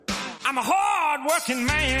I'm a hard-working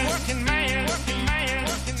man.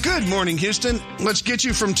 Good morning, Houston. Let's get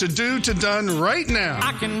you from to-do to done right now.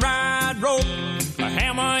 I can ride, rope, a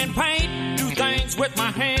hammer and paint, do things with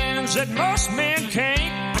my hands that most men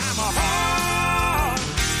can't. I'm a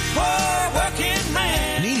hard-working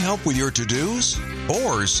man. Need help with your to-dos?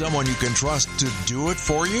 Or someone you can trust to do it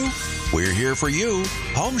for you? We're here for you.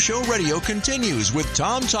 Home Show Radio continues with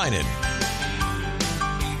Tom Tynan.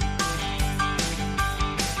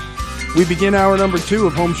 We begin hour number 2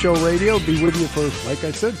 of Home Show Radio. Be with you for, like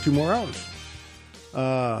I said, 2 more hours.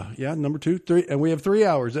 Number 2, 3, and we have 3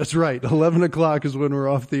 hours. That's right. 11 o'clock is when we're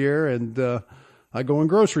off the air, and I go on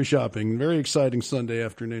grocery shopping. Very exciting Sunday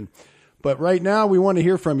afternoon. But right now, we want to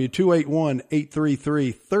hear from you,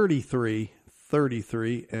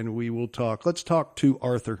 281-833-3333, and we will talk. Let's talk to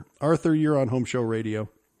Arthur. Arthur, you're on Home Show Radio.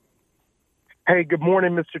 Hey, good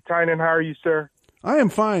morning, Mr. Tynan. How are you, sir? I am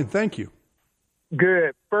fine, thank you.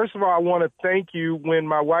 Good. First of all, I want to thank you. When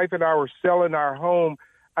my wife and I were selling our home,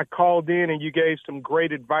 I called in and you gave some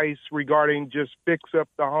great advice regarding just fix up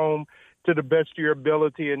the home to the best of your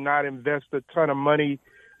ability and not invest a ton of money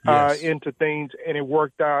into things. And it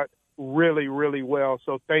worked out really, really well.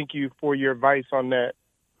 So thank you for your advice on that.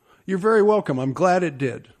 You're very welcome. I'm glad it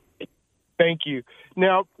did. Thank you.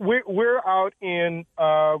 Now, we're out in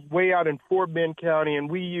way out in Fort Bend County,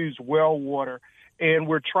 and we use well water. And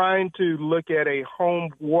we're trying to look at a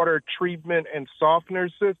home water treatment and softener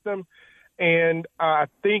system. And I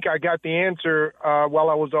think I got the answer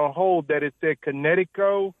while I was on hold that it said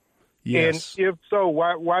Connecticut. Yes. And if so,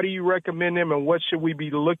 why do you recommend them, and what should we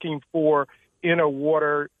be looking for in a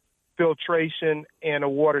water filtration and a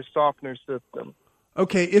water softener system?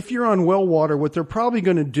 Okay, if you're on well water, what they're probably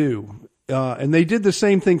going to do, and they did the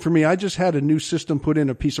same thing for me. I just had a new system put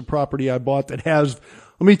in a piece of property I bought that has,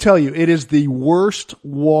 let me tell you, it is the worst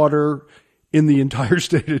water in the entire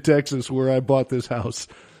state of Texas where I bought this house.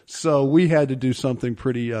 So we had to do something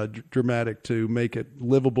pretty dramatic to make it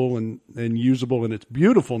livable and usable, and it's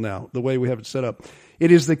beautiful now, the way we have it set up.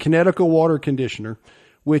 It is the Connecticut water conditioner,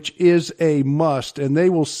 which is a must, and they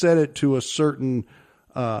will set it to a certain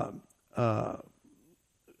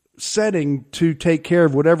setting to take care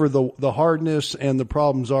of whatever the hardness and the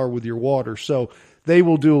problems are with your water. So they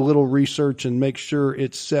will do a little research and make sure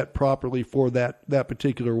it's set properly for that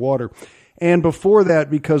particular water. And before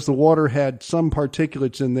that, because the water had some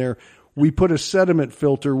particulates in there, we put a sediment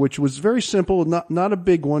filter, which was very simple, not a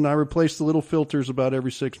big one. I replaced the little filters about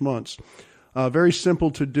every 6 months. Very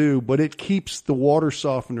simple to do, but it keeps the water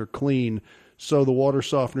softener clean, so the water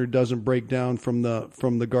softener doesn't break down from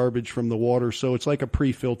the garbage from the water. So it's like a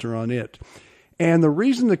pre-filter on it. And the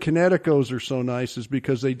reason the Connecticut's are so nice is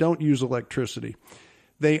because they don't use electricity.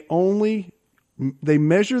 They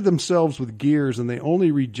measure themselves with gears, and they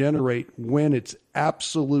only regenerate when it's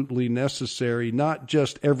absolutely necessary, not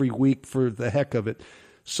just every week for the heck of it.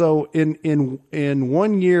 So in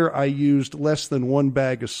 1 year, I used less than 1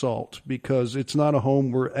 bag of salt, because it's not a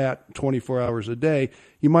home we're at 24 hours a day.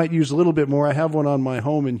 You might use a little bit more. I have one on my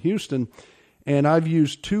home in Houston, and I've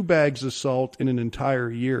used 2 bags of salt in an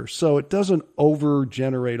entire year. So it doesn't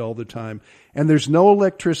over-generate all the time. And there's no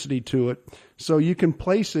electricity to it, so you can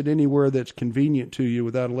place it anywhere that's convenient to you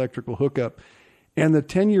without electrical hookup. And the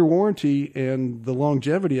 10-year warranty and the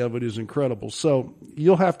longevity of it is incredible. So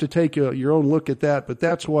you'll have to take your own look at that, but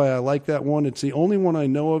that's why I like that one. It's the only one I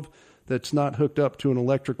know of that's not hooked up to an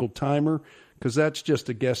electrical timer, because that's just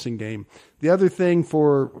a guessing game. The other thing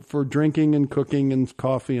for drinking and cooking and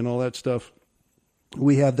coffee and all that stuff,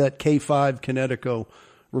 we have that K5 Connecticut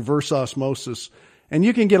reverse osmosis. And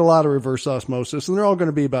you can get a lot of reverse osmosis, and they're all going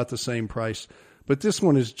to be about the same price. But this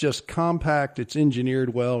one is just compact, it's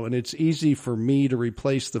engineered well, and it's easy for me to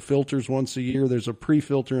replace the filters once a year. There's a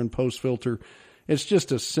pre-filter and post-filter. It's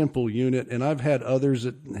just a simple unit, and I've had others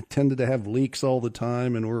that tended to have leaks all the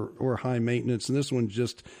time and were high maintenance, and this one's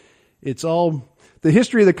just, it's all, the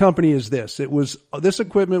history of the company is this. This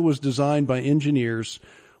equipment was designed by engineers.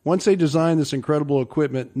 Once they designed this incredible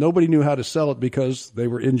equipment, nobody knew how to sell it because they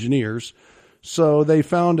were engineers. So they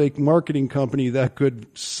found a marketing company that could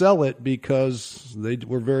sell it because they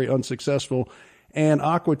were very unsuccessful. And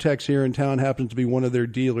Aquatex here in town happens to be one of their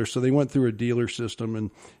dealers. So they went through a dealer system,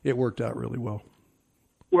 and it worked out really well.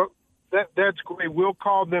 Well, that's great. We'll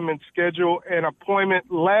call them and schedule an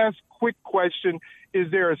appointment. Last quick question.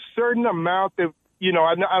 Is there a certain amount that,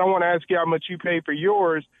 I don't want to ask you how much you pay for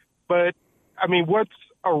yours, but, what's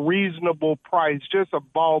a reasonable price, just a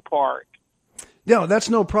ballpark? No, that's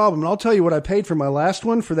no problem. And I'll tell you what I paid for my last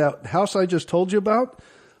one for that house I just told you about.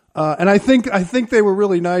 And I think they were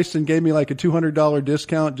really nice and gave me like a $200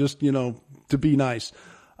 discount just, to be nice.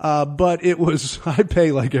 But I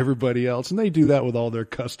pay like everybody else, and they do that with all their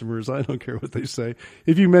customers. I don't care what they say.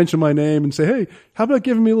 If you mention my name and say, hey, how about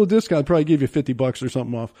giving me a little discount? I'll probably give you $50 or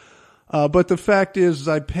something off. But the fact is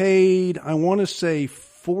I paid, I want to say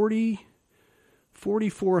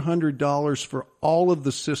 $4,400 for all of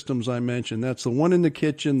the systems I mentioned. That's the one in the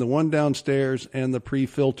kitchen, the one downstairs, and the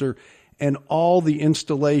pre-filter, and all the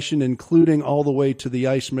installation, including all the way to the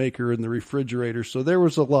ice maker and the refrigerator. So there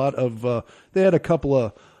was a lot of, they had a couple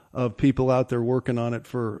of people out there working on it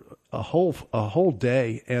for a whole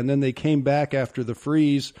day. And then they came back after the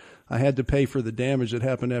freeze. I had to pay for the damage that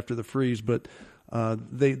happened after the freeze, but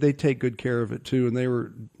they take good care of it too. And they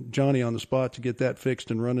were Johnny on the spot to get that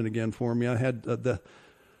fixed and running again for me. I had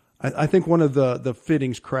I think one of the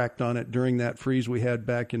fittings cracked on it during that freeze we had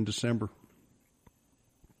back in December.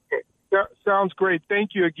 Sounds great. Thank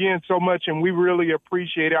you again so much, and we really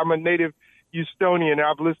appreciate it. I'm a native Houstonian.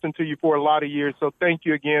 I've listened to you for a lot of years, so thank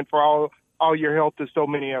you again for all your help to so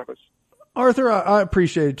many of us. Arthur, I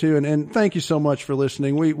appreciate it too, and thank you so much for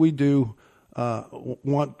listening. We do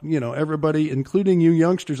want, everybody, including you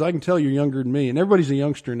youngsters. I can tell you're younger than me, and everybody's a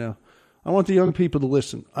youngster now. I want the young people to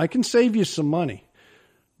listen. I can save you some money.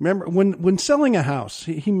 Remember, when selling a house,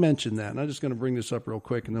 he mentioned that, and I'm just going to bring this up real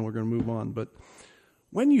quick, and then we're going to move on, but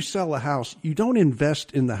when you sell a house, you don't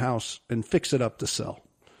invest in the house and fix it up to sell.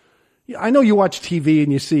 I know you watch TV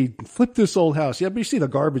and you see, flip this old house. Yeah, but you see the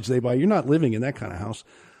garbage they buy. You're not living in that kind of house.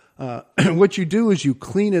 What you do is you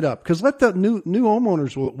clean it up, because let the new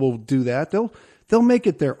homeowners will do that. They'll make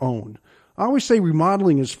it their own. I always say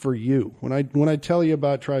remodeling is for you. When I tell you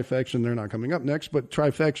about Trifection, they're not coming up next, but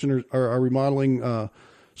Trifection are remodeling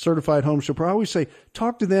certified home shopper. I always say,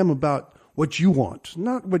 talk to them about what you want,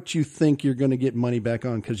 not what you think you're going to get money back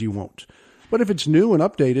on, because you won't. But if it's new and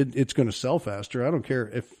updated, it's going to sell faster. I don't care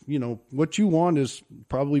if, what you want is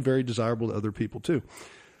probably very desirable to other people too.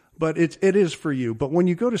 But it is for you. But when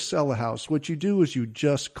you go to sell a house, what you do is you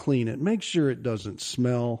just clean it. Make sure it doesn't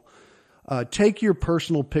smell. Take your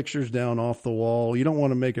personal pictures down off the wall. You don't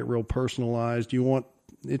want to make it real personalized. You don't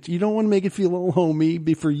want to make it feel a little homey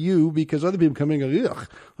for you, because other people come in and go, ugh,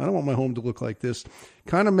 I don't want my home to look like this.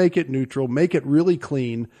 Kind of make it neutral, make it really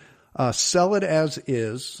clean, sell it as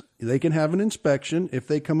is. They can have an inspection. If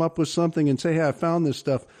they come up with something and say, hey, I found this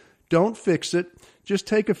stuff, don't fix it. Just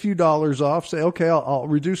take a few dollars off. Say, okay, I'll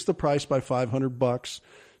reduce the price by $500,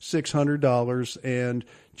 $600, and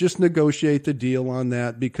just negotiate the deal on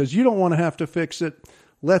that, because you don't want to have to fix it.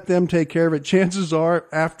 Let them take care of it. Chances are,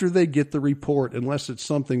 after they get the report, unless it's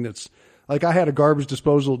something that's like, I had a garbage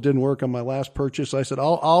disposal, it didn't work on my last purchase. I said,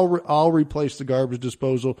 I'll replace the garbage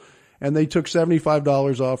disposal. And they took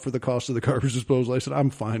 $75 off for the cost of the garbage disposal. I said, I'm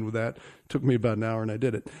fine with that. It took me about an hour and I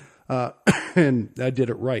did it. And I did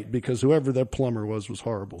it right, because whoever that plumber was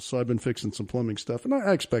horrible. So I've been fixing some plumbing stuff, and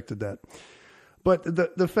I expected that. But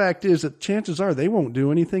the fact is that chances are they won't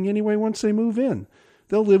do anything anyway once they move in.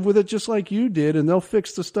 They'll live with it just like you did, and they'll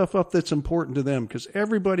fix the stuff up that's important to them, because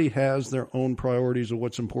everybody has their own priorities of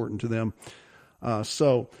what's important to them.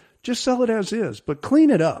 So just sell it as is, but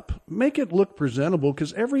clean it up. Make it look presentable,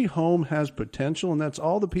 because every home has potential, and that's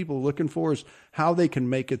all the people are looking for, is how they can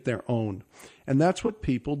make it their own. And that's what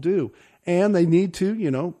people do. And they need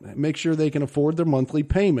to, make sure they can afford their monthly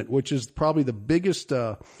payment, which is probably the biggest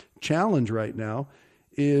challenge right now,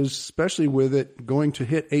 is especially with it going to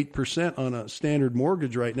hit 8% on a standard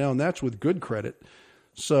mortgage right now, and that's with good credit.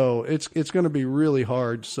 So it's going to be really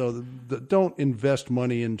hard. So don't invest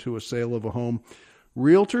money into a sale of a home.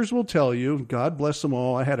 Realtors will tell you, God bless them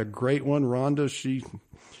all. I had a great one, Rhonda.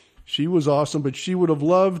 She was awesome, but she would have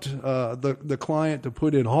loved the client to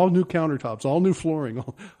put in all new countertops, all new flooring.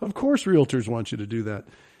 Of course, realtors want you to do that.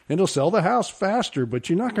 And it'll sell the house faster, but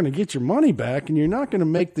you're not going to get your money back, and you're not going to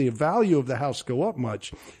make the value of the house go up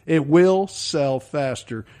much. It will sell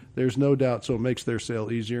faster. There's no doubt. So it makes their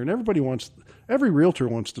sale easier. And every realtor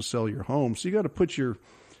wants to sell your home. So you got to put your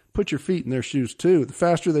feet in their shoes too. The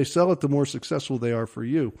faster they sell it, the more successful they are for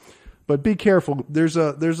you. But be careful. There's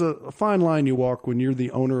a fine line you walk when you're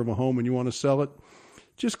the owner of a home and you want to sell it.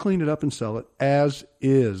 Just clean it up and sell it as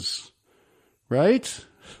is. Right?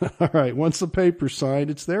 All right. Once the paper's signed,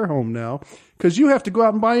 it's their home now, because you have to go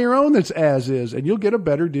out and buy your own that's as is, and you'll get a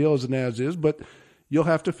better deal as an as is, but you'll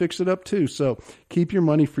have to fix it up too. So keep your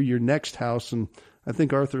money for your next house. And I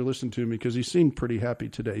think Arthur listened to me, because he seemed pretty happy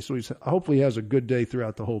today. So hopefully he has a good day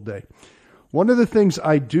throughout the whole day. One of the things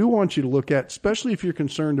I do want you to look at, especially if you're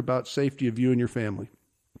concerned about safety of you and your family,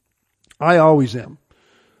 I always am.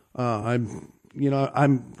 I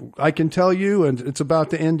can tell you, and it's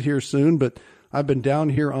about to end here soon, but I've been down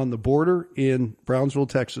here on the border in Brownsville,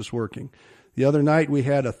 Texas, working. The other night we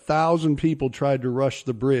had 1,000 people tried to rush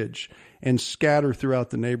the bridge and scatter throughout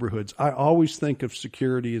the neighborhoods. I always think of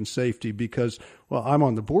security and safety because, well, I'm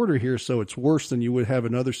on the border here, so it's worse than you would have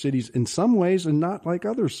in other cities in some ways and not like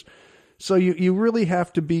others. So you really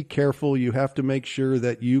have to be careful. You have to make sure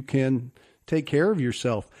that you can take care of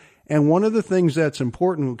yourself. And one of the things that's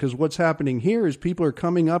important, because what's happening here is people are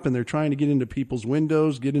coming up and they're trying to get into people's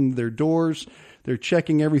windows, get into their doors. They're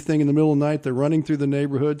checking everything in the middle of the night. They're running through the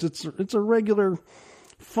neighborhoods. It's a regular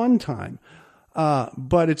fun time.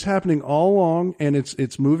 But it's happening all along, and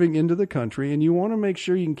it's moving into the country, and you want to make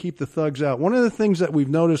sure you can keep the thugs out. One of the things that we've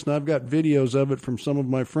noticed, and I've got videos of it from some of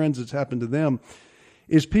my friends that's happened to them,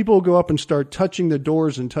 is people go up and start touching the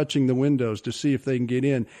doors and touching the windows to see if they can get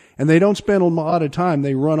in. And they don't spend a lot of time.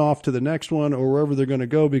 They run off to the next one or wherever they're going to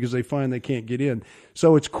go because they find they can't get in.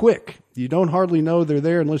 So it's quick. You don't hardly know they're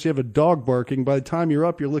there unless you have a dog barking. By the time you're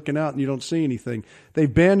up, you're looking out and you don't see anything.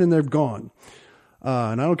 They've been and they're gone.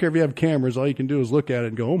 And I don't care if you have cameras. All you can do is look at it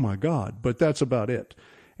and go, oh, my God. But that's about it.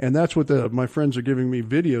 And that's what my friends are giving me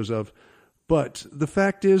videos of. But the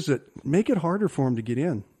fact is that make it harder for them to get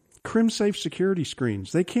in. Crim-safe security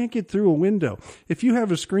screens. They can't get through a window. If you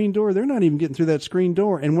have a screen door, they're not even getting through that screen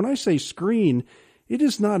door. And when I say screen, it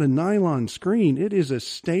is not a nylon screen. It is a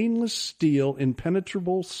stainless steel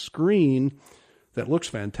impenetrable screen that looks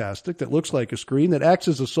fantastic, that looks like a screen, that acts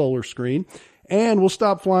as a solar screen, and will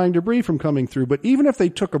stop flying debris from coming through. But even if they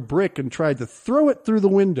took a brick and tried to throw it through the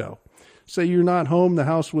window, say you're not home, the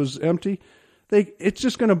house was empty, it's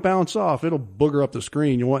just going to bounce off. It'll booger up the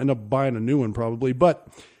screen. You'll end up buying a new one probably, but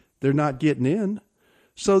they're not getting in.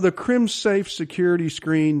 So the Crim-Safe security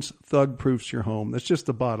screens thug-proofs your home. That's just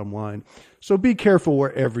the bottom line. So be careful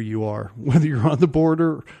wherever you are, whether you're on the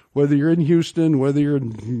border, whether you're in Houston, whether you're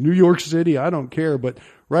in New York City, I don't care. But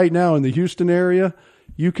right now in the Houston area,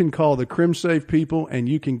 you can call the Crim-Safe people and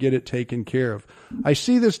you can get it taken care of. I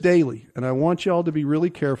see this daily, and I want you all to be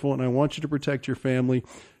really careful, and I want you to protect your family.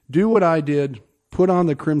 Do what I did. Put on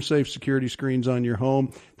the Crim-Safe security screens on your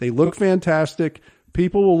home. They look fantastic.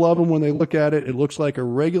 People will love them when they look at it. It looks like a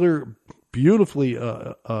regular, beautiful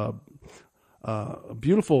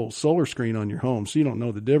solar screen on your home. So you don't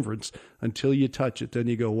know the difference until you touch it. Then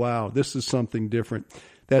you go, wow, this is something different.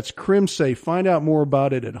 That's Crim-Safe. Find out more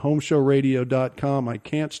about it at HomeShowRadio.com. I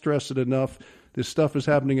can't stress it enough. This stuff is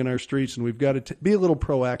happening in our streets, and we've got to be a little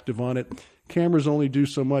proactive on it. Cameras only do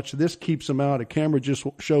so much. This keeps them out. A camera just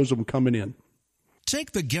shows them coming in.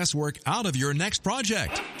 Take the guesswork out of your next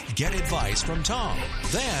project. Get advice from Tom.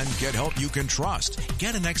 Then get help you can trust.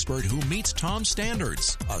 Get an expert who meets Tom's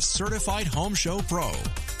standards. A certified Home Show Pro.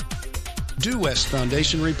 Due West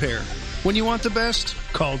Foundation Repair. When you want the best,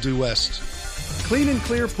 call Due West. Clean and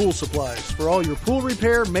Clear Pool Supplies for all your pool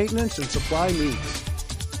repair, maintenance, and supply needs.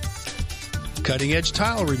 Cutting Edge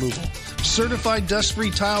Tile Removal. Certified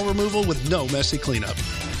dust-free tile removal with no messy cleanup.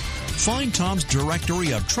 Find Tom's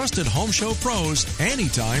directory of trusted Home Show pros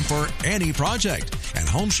anytime for any project at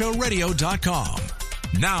HomeShowRadio.com.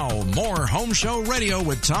 Now, more Home Show Radio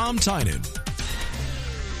with Tom Tynan.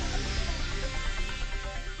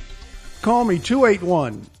 Call me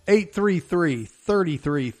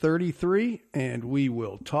 281-833-3333 and we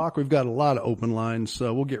will talk. We've got a lot of open lines,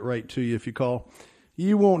 so we'll get right to you if you call.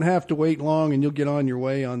 You won't have to wait long and you'll get on your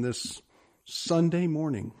way on this Sunday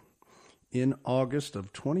morning in August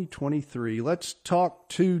of 2023. Let's talk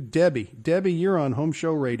to Debbie. Debbie, you're on Home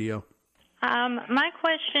Show Radio. My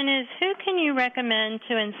question is, who can you recommend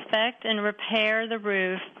to inspect and repair the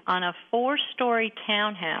roof on a 4-story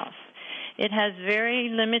townhouse? It has very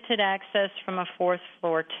limited access from a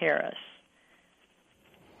 4th-floor terrace.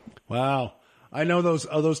 Wow. I know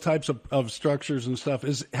those types of structures and stuff.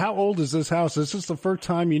 How old is this house? Is this the first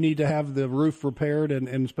time you need to have the roof repaired and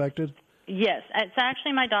inspected? Yes, it's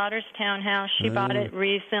actually my daughter's townhouse. She bought it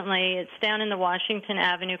recently. It's down in the Washington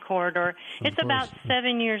Avenue corridor. It's about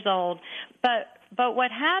 7 years old. But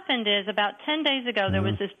what happened is about 10 days ago, there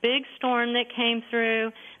was this big storm that came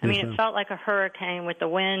through. I mean, it felt like a hurricane with the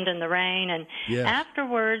wind and the rain. And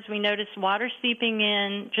afterwards, we noticed water seeping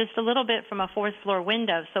in just a little bit from a 4th-floor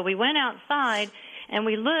window. So we went outside, and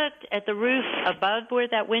we looked at the roof above where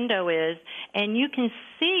that window is, and you can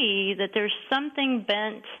see that there's something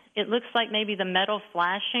bent. It looks like maybe the metal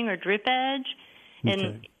flashing or drip edge.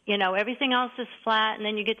 And, you know, everything else is flat, and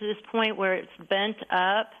then you get to this point where it's bent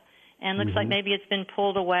up and looks like maybe it's been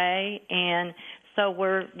pulled away. And so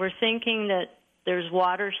we're thinking that there's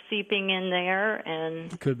water seeping in there.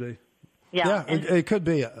 And it could be. Yeah, it could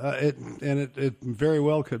be. It very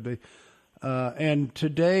well could be. And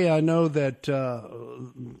today I know that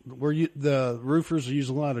the roofers use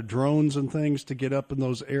a lot of drones and things to get up in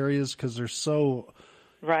those areas because they're so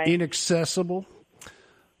right, inaccessible.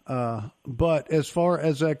 But as far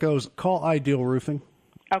as that goes, call Ideal Roofing.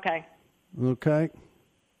 Okay. Okay.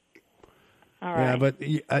 All right. Yeah, but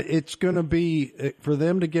it's going to be for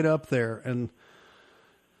them to get up there, and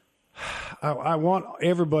I want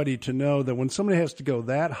everybody to know that when somebody has to go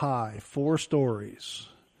that high, 4 stories,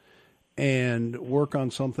 and work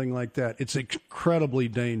on something like that, it's incredibly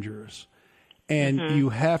dangerous. And you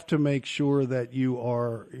have to make sure that you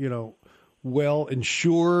are, well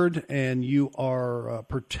insured and you are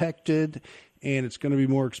protected, and it's going to be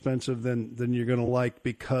more expensive than you're going to like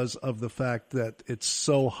because of the fact that it's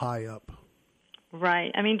so high up.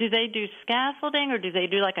 Right. I mean, do they do scaffolding or do they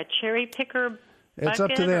do like a cherry picker? It's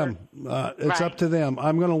up to them. It's up to them.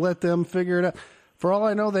 I'm going to let them figure it out. For all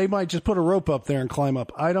I know, they might just put a rope up there and climb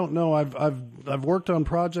up. I don't know. I've worked on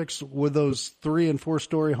projects with those 3- and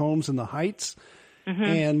 4-story homes in the Heights,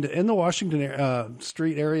 and in the Washington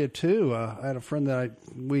Street area too. I had a friend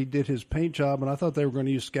we did his paint job, and I thought they were going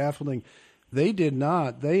to use scaffolding. They did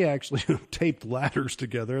not. They actually taped ladders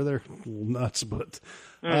together. They're a little nuts, but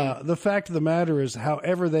the fact of the matter is,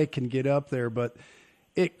 however they can get up there, but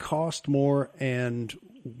it costs more. And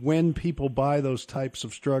when people buy those types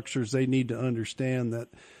of structures, they need to understand that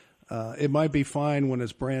it might be fine when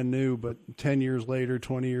it's brand new, but 10 years later,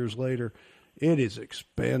 20 years later, it is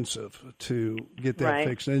expensive to get that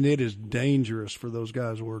fixed, and it is dangerous for those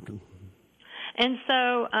guys working. And so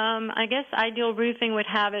I guess Ideal Roofing would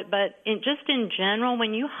have it, but just in general,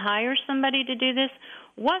 when you hire somebody to do this,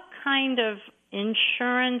 what kind of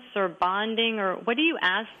insurance or bonding or what do you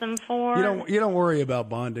ask them for? You don't worry about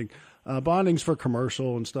bonding. Bonding's for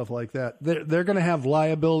commercial and stuff like that. They're going to have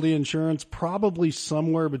liability insurance, probably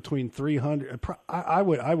somewhere between $300. I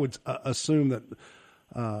would assume that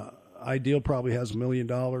Ideal probably has $1 million.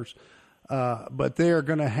 But they are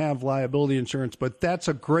going to have liability insurance. But that's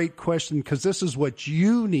a great question, because this is what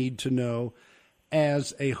you need to know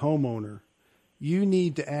as a homeowner. You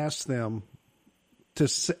need to ask them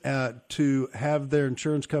to have their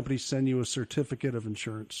insurance company send you a certificate of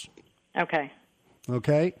insurance. Okay.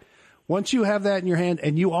 Okay? Once you have that in your hand,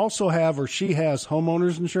 and you also have, or she has,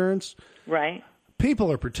 homeowners insurance, right?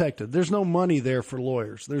 People are protected. There's no money there for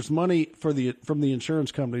lawyers. There's money from the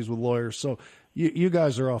insurance companies with lawyers. So you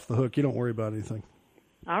guys are off the hook. You don't worry about anything.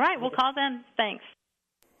 All right, we'll call them. Thanks.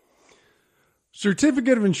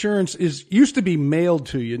 Certificate of insurance used to be mailed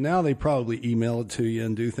to you. Now they probably email it to you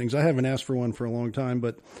and do things. I haven't asked for one for a long time,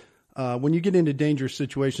 but when you get into dangerous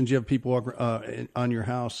situations, you have people on your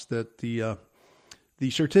house, that the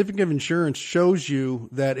certificate of insurance shows you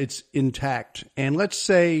that it's intact. And let's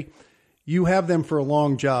say you have them for a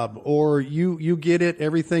long job, or you get it,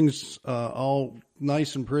 everything's all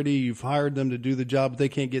nice and pretty. You've hired them to do the job, but they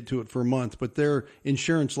can't get to it for a month, but their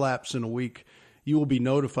insurance lapses in a week. You will be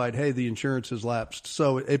notified, hey, the insurance has lapsed.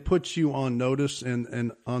 So it puts you on notice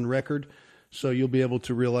and on record. So you'll be able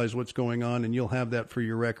to realize what's going on, and you'll have that for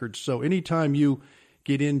your records. So anytime you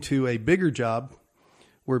get into a bigger job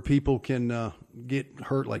where people can get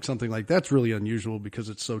hurt, like something like that's really unusual because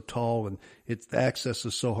it's so tall and the access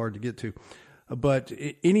is so hard to get to. But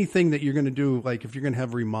anything that you're going to do, like if you're going to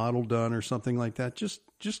have remodel done or something like that, just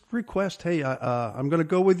request, hey, I'm going to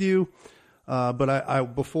go with you. But I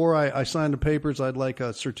before I sign the papers, I'd like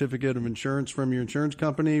a certificate of insurance from your insurance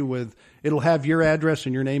company it'll have your address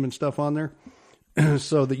and your name and stuff on there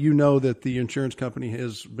so that you know that the insurance company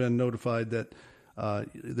has been notified that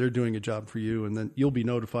they're doing a job for you, and then you'll be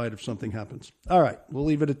notified if something happens. All right, we'll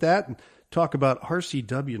leave it at that and talk about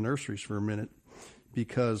RCW nurseries for a minute,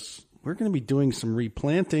 because we're going to be doing some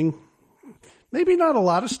replanting. Maybe not a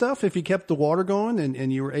lot of stuff if you kept the water going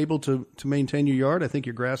and you were able to maintain your yard. I think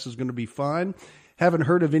your grass is going to be fine. Haven't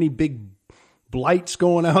heard of any big blights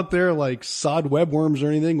going out there like sod webworms or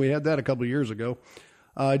anything. We had that a couple of years ago.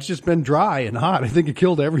 It's just been dry and hot. I think it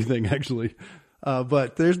killed everything, actually.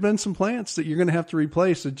 But there's been some plants that you're going to have to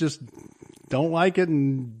replace that just don't like it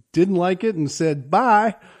and didn't like it and said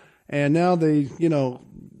bye. And now they,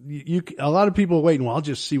 a lot of people are waiting. Well, I'll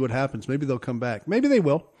just see what happens. Maybe they'll come back. Maybe they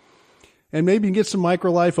will. And maybe you can get some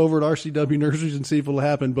microlife over at RCW Nurseries and see if it'll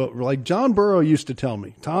happen. But like John Burrow used to tell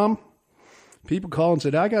me, Tom, people call and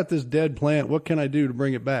said, I got this dead plant. What can I do to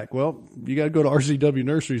bring it back? Well, you got to go to RCW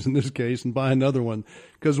Nurseries in this case and buy another one,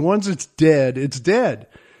 because once it's dead, it's dead.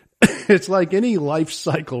 It's like any life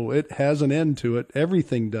cycle. It has an end to it.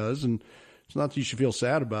 Everything does. And it's not that you should feel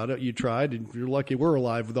sad about it. You tried, and you're lucky we're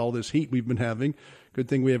alive with all this heat we've been having. Good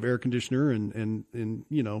thing we have air conditioner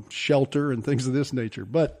and shelter and things of this nature.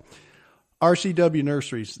 But RCW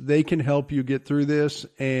Nurseries, they can help you get through this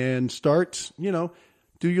and start, do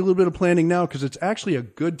your little bit of planting now, because it's actually a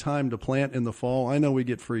good time to plant in the fall. I know we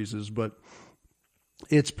get freezes, but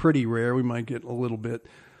It's pretty rare. We might get a little bit.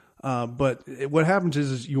 But what happens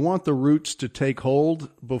is you want the roots to take hold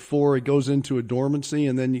before it goes into a dormancy,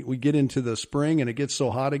 and then we get into the spring and it gets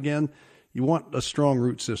so hot again. You want a strong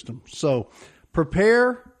root system. So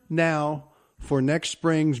prepare now for next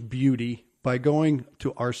spring's beauty by going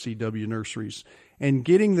to RCW Nurseries and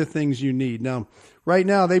getting the things you need. Now, right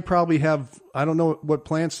now, they probably have, I don't know what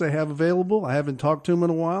plants they have available. I haven't talked to them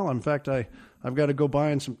in a while. In fact, I've got to go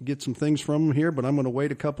buy and get some things from them here, but I'm going to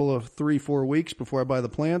wait a couple of 3-4 weeks before I buy the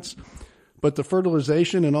plants. But the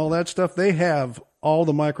fertilization and all that stuff, they have all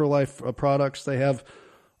the MicroLife products. They have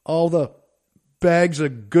all the bags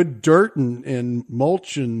of good dirt and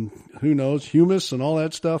mulch and who knows, humus and all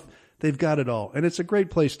that stuff. They've got it all. And it's a great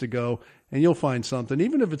place to go, and you'll find something.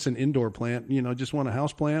 Even if it's an indoor plant, just want a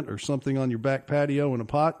house plant or something on your back patio in a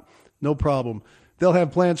pot, no problem. They'll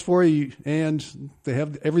have plants for you, and they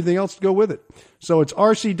have everything else to go with it. So it's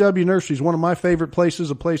RCW Nurseries, one of my favorite places,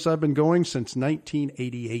 a place I've been going since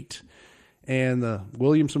 1988. And the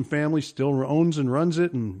Williamson family still owns and runs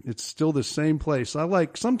it, and it's still the same place.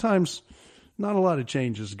 Sometimes not a lot of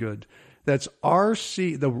change is good. That's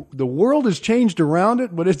RC. The world has changed around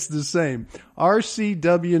it, but it's the same.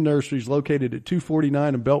 RCW Nurseries, located at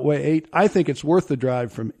 249 and Beltway 8. I think it's worth the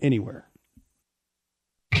drive from anywhere.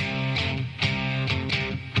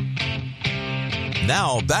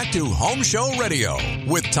 Now back to Home Show Radio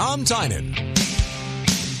with Tom Tynan.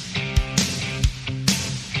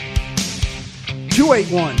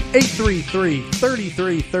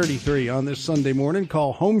 281-833-3333 on this Sunday morning.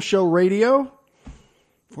 Call Home Show Radio,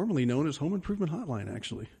 formerly known as Home Improvement Hotline,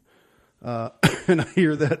 actually. And I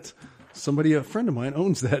hear that a friend of mine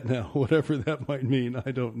owns that now, whatever that might mean.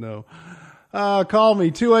 I don't know. Call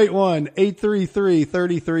me,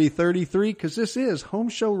 281-833-3333, because this is Home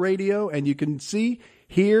Show Radio, and you can see,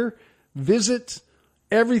 hear, visit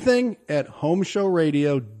everything at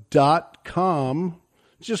homeshowradio.com.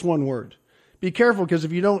 It's just one word. Be careful, because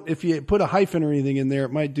if you put a hyphen or anything in there,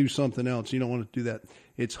 it might do something else. You don't want to do that.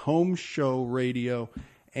 It's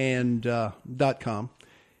homeshowradio.com,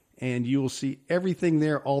 and you will see everything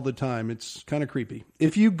there all the time. It's kind of creepy.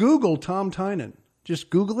 If you Google Tom Tynan, just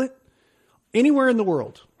Google it, anywhere in the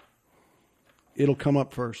world, it'll come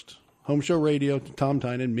up first. Home Show Radio, Tom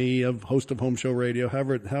Tynan, me, a host of Home Show Radio,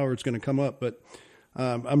 however it's going to come up. But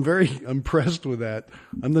I'm very impressed with that.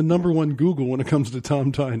 I'm the number one Google when it comes to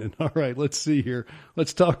Tom Tynan. All right, let's see here.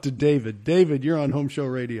 Let's talk to David. David, you're on Home Show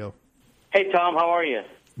Radio. Hey, Tom, how are you?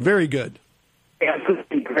 Very good. Hey, I'm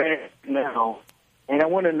cooking granite now, and I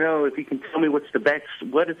want to know if you can tell me what is the best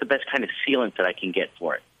kind of sealant that I can get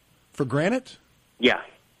for it. For granite? Yeah.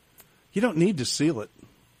 You don't need to seal it.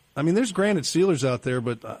 I mean, there's granite sealers out there,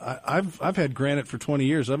 but I've had granite for 20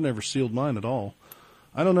 years. I've never sealed mine at all.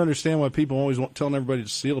 I don't understand why people always telling everybody to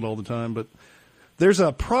seal it all the time, but there's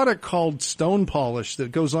a product called Stone Polish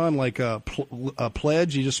that goes on like a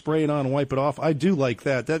pledge. You just spray it on and wipe it off. I do like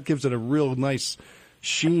that. That gives it a real nice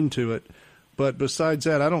sheen to it. But besides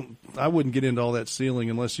that, I wouldn't get into all that sealing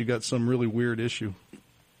unless you got some really weird issue.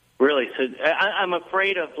 Really? So I'm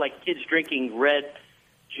afraid of like kids drinking red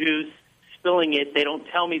juice, spilling it. They don't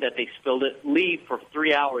tell me that they spilled it, leave for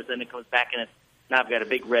 3 hours, then it comes back and now I've got a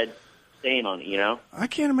big red stain on it, I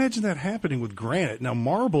can't imagine that happening with granite. Now,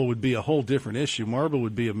 marble would be a whole different issue. Marble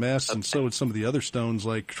would be a mess, and so would some of the other stones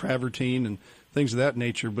like travertine and things of that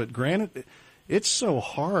nature. But granite, it's so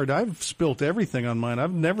hard. I've spilt everything on mine.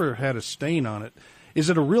 I've never had a stain on it.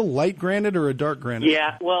 Is it a real light granite or a dark granite?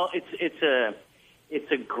 Yeah, well, it's a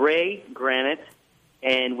gray granite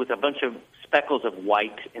and with a bunch of speckles of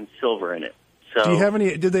white and silver in it. So, do you have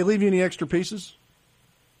any? Did they leave you any extra pieces?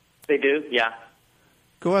 They do, yeah.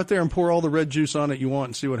 Go out there and pour all the red juice on it you want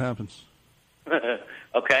and see what happens.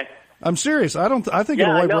 Okay. I'm serious. I think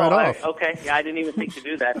it'll wipe right off. Okay. Yeah, I didn't even think to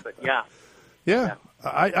do that, but yeah. Yeah.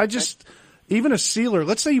 I just, even a sealer,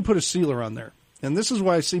 let's say you put a sealer on there. And this is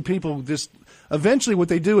why I see people just, eventually what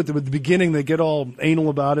they do at the beginning, they get all anal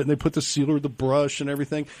about it and they put the sealer with the brush and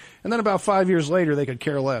everything. And then about 5 years later, they could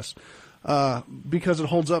care less because it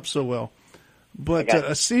holds up so well. But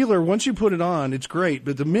a sealer, once you put it on, it's great.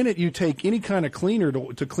 But the minute you take any kind of cleaner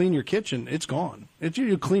to clean your kitchen, it's gone.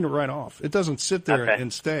 You clean it right off. It doesn't sit there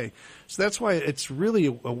and stay. So that's why it's really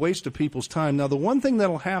a waste of people's time. Now, the one thing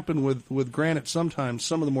that'll happen with granite sometimes,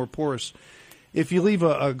 some of the more porous, if you leave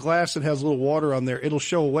a glass that has a little water on there, it'll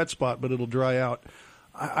show a wet spot, but it'll dry out.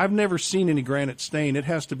 I've never seen any granite stain. It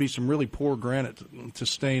has to be some really poor granite to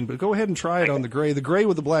stain. But go ahead and try it on the gray. The gray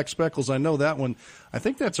with the black speckles, I know that one. I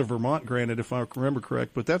think that's a Vermont granite, if I remember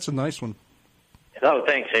correct. But that's a nice one. Oh,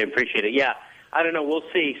 thanks. I appreciate it. Yeah. I don't know. We'll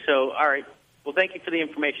see. So, all right. Well, thank you for the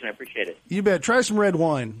information. I appreciate it. You bet. Try some red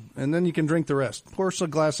wine, and then you can drink the rest. Pour a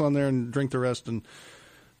glass on there and drink the rest. And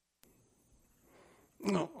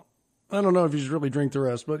no, I don't know if you should really drink the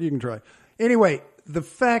rest, but you can try. Anyway, the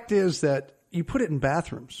fact is that you put it in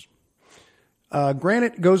bathrooms.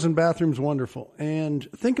 Granite goes in bathrooms wonderful. And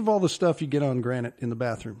think of all the stuff you get on granite in the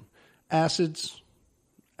bathroom. Acids,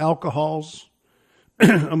 alcohols,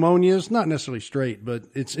 ammonias, not necessarily straight, but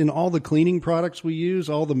it's in all the cleaning products we use,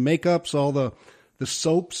 all the makeups, all the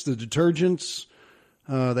soaps, the detergents,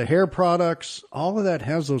 the hair products, all of that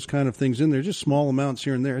has those kind of things in there, just small amounts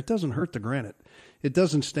here and there. It doesn't hurt the granite. It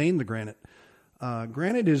doesn't stain the granite.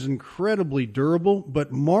 Granite is incredibly durable,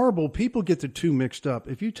 but marble, people get the two mixed up.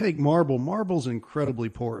 If you take marble's incredibly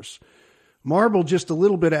porous. Marble, just a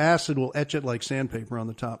little bit of acid will etch it like sandpaper on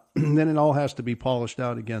the top. Then it all has to be polished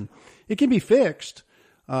out again. It can be fixed.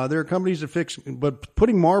 There are companies that fix, but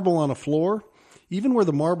putting marble on a floor, even where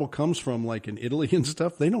the marble comes from, like in Italy and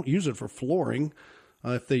stuff, they don't use it for flooring.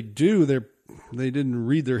 If they do, they didn't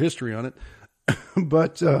read their history on it.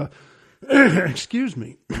 But, excuse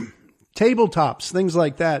me, tabletops, things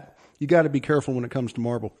like that, you got to be careful when it comes to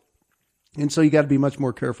marble. And so you got to be much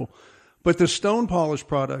more careful. But the stone polish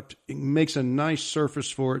product makes a nice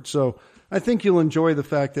surface for it. So I think you'll enjoy the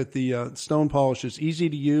fact that the stone polish is easy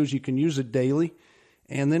to use. You can use it daily.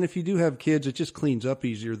 And then if you do have kids, it just cleans up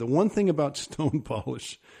easier. The one thing about stone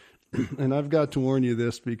polish, and I've got to warn you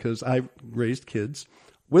this because I raised kids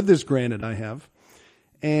with this granite I have.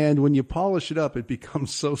 And when you polish it up, it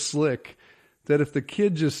becomes so slick that if the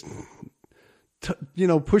kid just,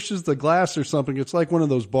 pushes the glass or something, it's like one of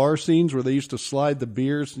those bar scenes where they used to slide the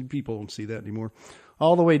beers. People don't see that anymore.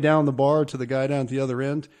 All the way down the bar to the guy down at the other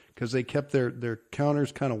end because they kept their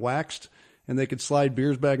counters kind of waxed and they could slide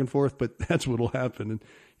beers back and forth, but that's what will happen. And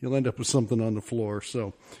you'll end up with something on the floor.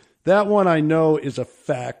 So that one I know is a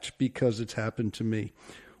fact because it's happened to me.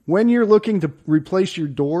 When you're looking to replace your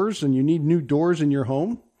doors and you need new doors in your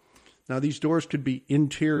home, now these doors could be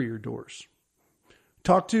interior doors.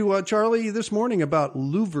 Talked to Charlie this morning about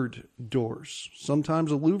louvered doors.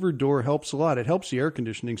 Sometimes a louvered door helps a lot. It helps the air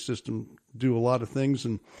conditioning system do a lot of things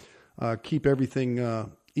and keep everything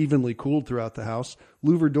evenly cooled throughout the house.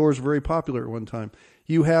 Louvered doors were very popular at one time.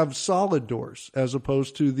 You have solid doors as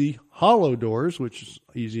opposed to the hollow doors, which is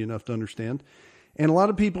easy enough to understand. And a lot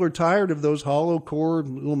of people are tired of those hollow core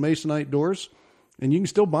little masonite doors, and you can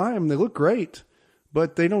still buy them. They look great,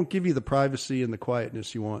 but they don't give you the privacy and the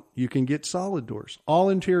quietness you want. You can get solid doors, all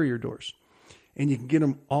interior doors, and you can get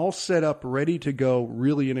them all set up, ready to go,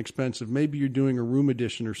 really inexpensive. Maybe you're doing a room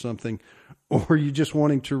addition or something, or you're just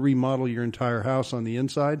wanting to remodel your entire house on the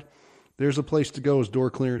inside. There's a place to go as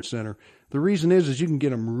Door Clearance Center. The reason is you can get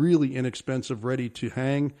them really inexpensive, ready to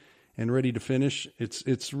hang and ready to finish.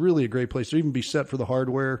 It's really a great place. To even be set for the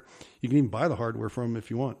hardware. You can even buy the hardware from them if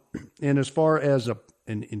you want. And as far as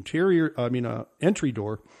an entry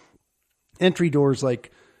doors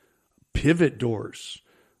like pivot doors.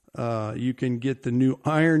 You can get the new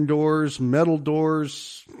iron doors, metal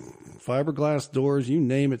doors, fiberglass doors, you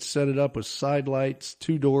name it, set it up with side lights,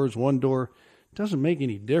 2 doors, 1 door. Doesn't make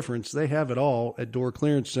any difference. They have it all at Door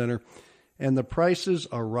Clearance Center. And the prices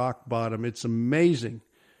are rock bottom. It's amazing.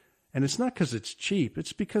 And it's not because it's cheap.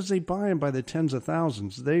 It's because they buy them by the tens of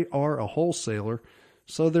thousands. They are a wholesaler.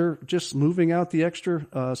 So they're just moving out the extra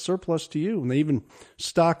surplus to you. And they even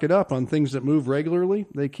stock it up on things that move regularly.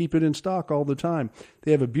 They keep it in stock all the time.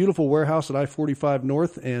 They have a beautiful warehouse at I-45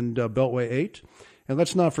 North and Beltway 8. And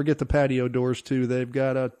let's not forget the patio doors, too. They've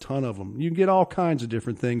got a ton of them. You can get all kinds of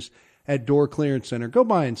different things at Door Clearance Center. Go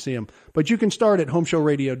by and see them. But you can start at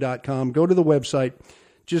HomeShowRadio.com. Go to the website.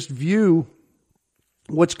 Just view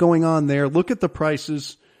what's going on there. Look at the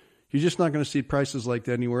prices. You're just not going to see prices like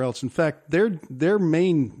that anywhere else. In fact, their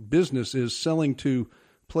main business is selling to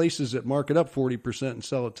places that mark it up 40% and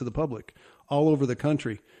sell it to the public all over the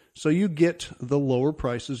country. So you get the lower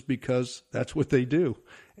prices because that's what they do.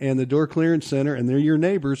 And the Door Clearance Center, and they're your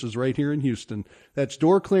neighbors, is right here in Houston. That's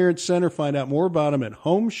Door Clearance Center. Find out more about them at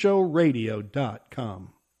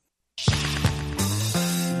HomeShowRadio.com.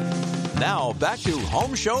 Now back to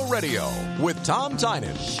Home Show Radio with Tom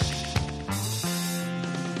Tynan.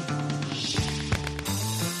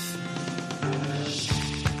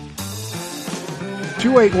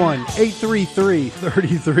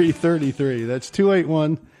 281-833-3333. That's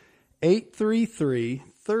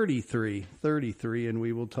 281-833-3333, and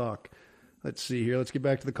we will talk. Let's see here. Let's get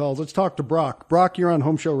back to the calls. Let's talk to Brock. Brock, you're on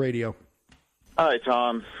Home Show Radio. Hi,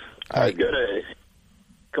 Tom. Hi. I got a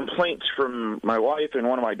complaints from my wife and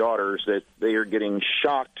one of my daughters that they are getting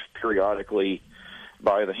shocked periodically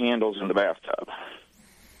by the handles in the bathtub.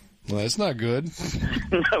 Well, that's not good.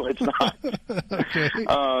 No, it's not. Okay.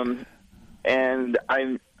 And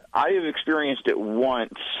I have experienced it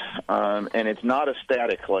once, and it's not a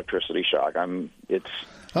static electricity shock.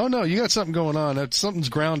 Oh no, you got something going on. Something's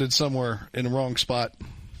grounded somewhere in the wrong spot.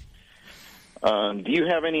 Do you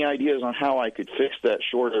have any ideas on how I could fix that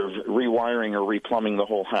short of rewiring or replumbing the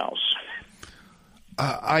whole house?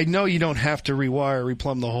 I know you don't have to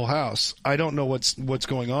replumb the whole house. I don't know what's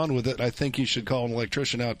going on with it. I think you should call an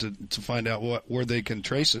electrician out to find out where they can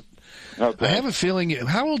trace it. Okay. I have a feeling.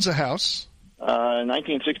 How old's the house?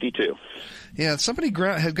 1962. Yeah, somebody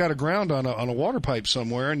had got a ground on a water pipe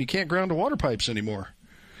somewhere, and you can't ground to water pipes anymore.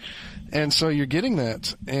 And so you're getting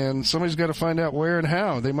that, and somebody's got to find out where and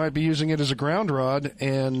how. They might be using it as a ground rod,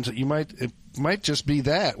 and it might just be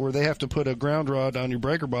that, where they have to put a ground rod on your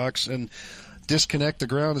breaker box and disconnect the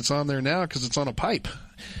ground that's on there now because it's on a pipe.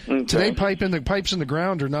 Okay. Today, pipes in the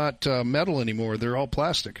ground are not metal anymore; they're all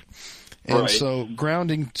plastic. And so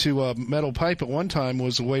grounding to a metal pipe at one time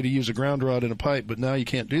was a way to use a ground rod in a pipe, but now you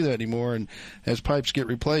can't do that anymore. And as pipes get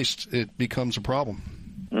replaced, it becomes a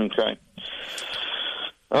problem. Okay.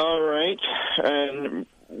 All right. And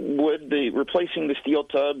would replacing the steel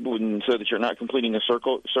tub so that you're not completing a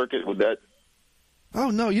circuit, would that?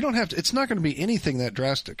 Oh, no, you don't have to. It's not going to be anything that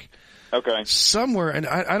drastic. Okay. Somewhere, and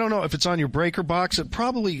I don't know if it's on your breaker box. It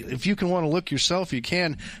probably, if you can want to look yourself, you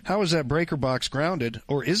can. How is that breaker box grounded,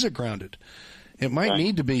 or is it grounded? It might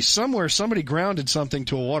need to be somewhere. Somebody grounded something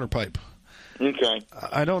to a water pipe. Okay.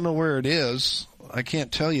 I don't know where it is. I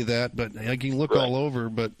can't tell you that, but I can look all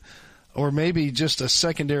over. Or maybe just a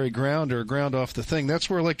secondary ground or a ground off the thing. That's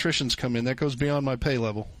where electricians come in. That goes beyond my pay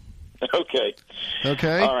level. Okay.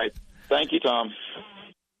 Okay. All right. Thank you, Tom.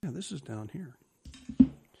 Yeah, this is down here.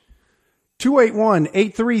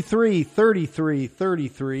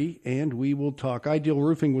 281-833-3333, and we will talk. Ideal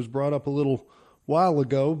Roofing was brought up a little while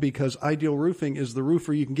ago because Ideal Roofing is the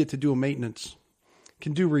roofer you can get to do a maintenance,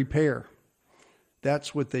 can do repair.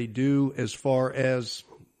 That's what they do as far as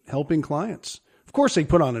helping clients. Of course, they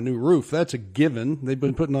put on a new roof. That's a given. They've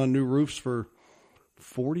been putting on new roofs for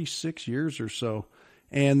 46 years or so,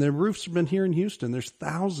 and their roofs have been here in Houston. There's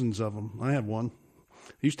thousands of them. I have one.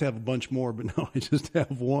 I used to have a bunch more, but now I just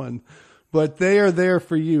have one. But they are there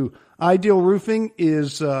for you. Ideal Roofing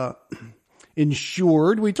is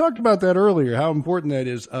insured. We talked about that earlier, how important that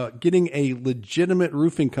is. Getting a legitimate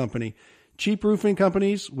roofing company. Cheap roofing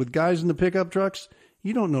companies with guys in the pickup trucks,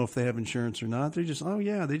 you don't know if they have insurance or not. They just,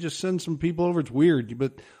 they just send some people over. It's weird.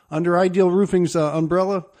 But under Ideal Roofing's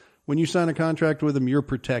umbrella, when you sign a contract with them, you're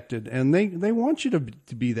protected. And they want you to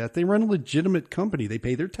be that. They run a legitimate company. They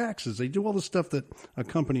pay their taxes. They do all the stuff that a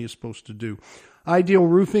company is supposed to do. Ideal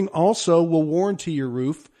Roofing also will warranty your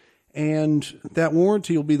roof, and that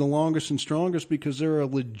warranty will be the longest and strongest because they're a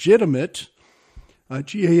legitimate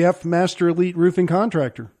GAF Master Elite roofing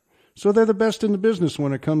contractor. So they're the best in the business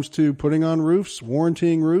when it comes to putting on roofs,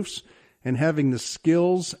 warrantying roofs, and having the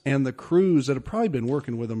skills and the crews that have probably been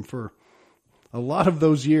working with them for a lot of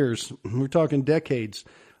those years. We're talking decades.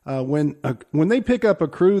 When they pick up a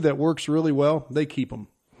crew that works really well, they keep them.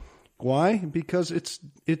 Why? Because it's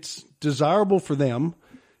desirable for them,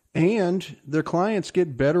 and their clients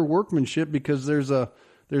get better workmanship because there's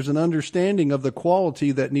an understanding of the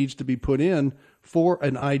quality that needs to be put in for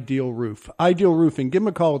an ideal roof. Ideal Roofing. Give them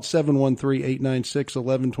a call at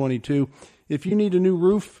 713-896-1122. If you need a new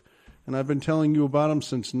roof, and I've been telling you about them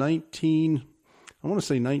since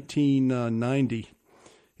 1990.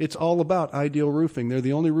 It's all about Ideal Roofing. They're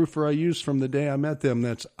the only roofer I used from the day I met them.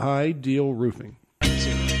 That's Ideal Roofing.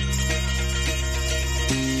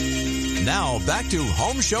 Now back to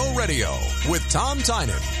Home Show Radio with Tom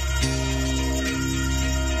Tynan.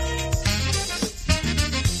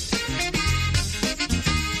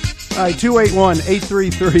 All right,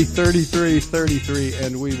 281-833-3333,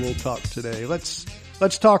 and we will talk today. Let's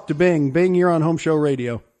talk to Bing. Bing, you're on Home Show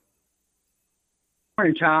Radio.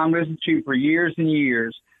 Morning, Tom. Listened to you for years and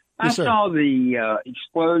years. Yes, I saw the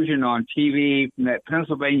explosion on TV from that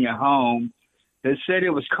Pennsylvania home that said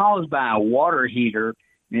it was caused by a water heater,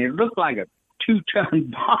 and it looked like a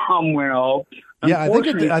 2-ton bomb went off. Yeah, I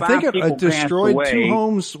think it destroyed 2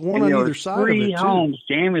 homes, one on either side of it, too. 3 homes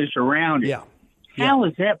damaged around it. Yeah. How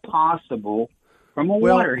is that possible from a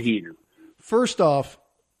water heater? First off,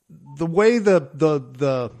 the way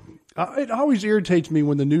it always irritates me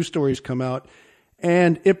when the news stories come out,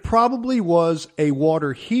 and it probably was a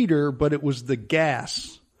water heater, but it was the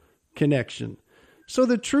gas connection. So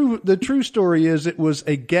the true story is it was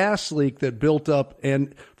a gas leak that built up,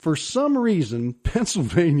 and for some reason,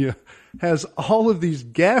 Pennsylvania has all of these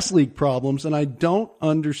gas leak problems, and I don't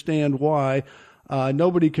understand why.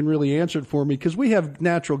 Nobody can really answer it for me because we have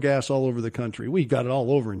natural gas all over the country. We got it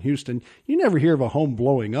all over in Houston. You never hear of a home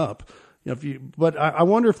blowing up. But I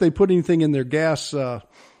wonder if they put anything in their gas to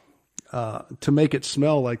make it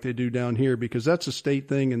smell like they do down here, because that's a state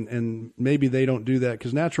thing, and maybe they don't do that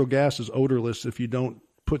because natural gas is odorless if you don't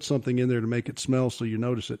put something in there to make it smell so you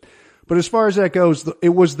notice it. But as far as that goes, it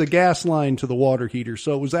was the gas line to the water heater,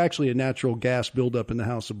 so it was actually a natural gas buildup in the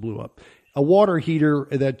house that blew up. A water heater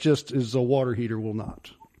that just is a water heater will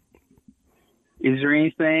not. Is there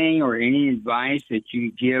anything or any advice that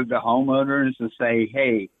you give the homeowners to say,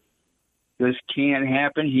 hey, this can't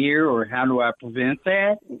happen here, or how do I prevent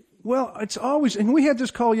that? Well, it's always, and we had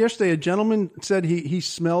this call yesterday. A gentleman said he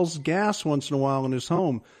smells gas once in a while in his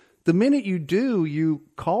home. The minute you do, you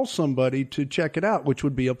call somebody to check it out, which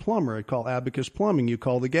would be a plumber. I call Abacus Plumbing. You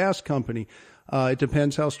call the gas company. It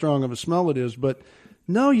depends how strong of a smell it is. But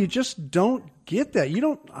no, you just don't get that.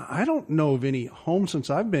 I don't know of any home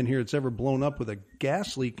since I've been here that's ever blown up with a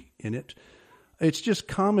gas leak in it. It's just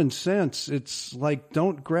common sense. It's like,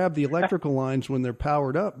 don't grab the electrical lines when they're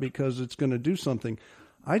powered up because it's going to do something.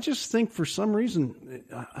 I just think for some reason,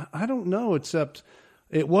 I don't know, except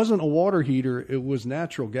it wasn't a water heater. It was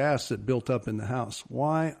natural gas that built up in the house.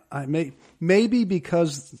 Why? Maybe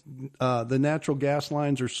because the natural gas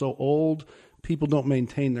lines are so old, people don't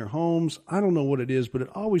maintain their homes. I don't know what it is, but it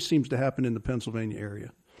always seems to happen in the Pennsylvania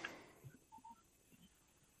area.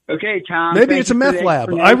 Okay, Tom. Maybe it's a meth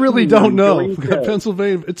lab. I really don't know.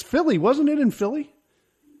 Pennsylvania. It's Philly. Wasn't it in Philly?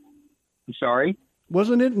 I'm sorry?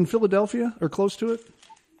 Wasn't it in Philadelphia or close to it?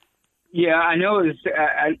 Yeah, I know it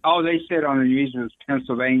was, all they said on the news was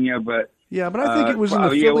Pennsylvania, but... Yeah, but I think it was in the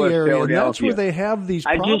Philly area, and that's where they have these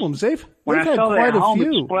problems. They've had quite a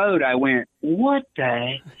few. Explode, I went, what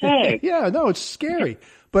the heck? Yeah, no, it's scary.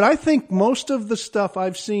 But I think most of the stuff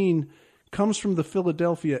I've seen comes from the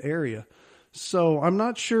Philadelphia area. So I'm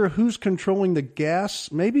not sure who's controlling the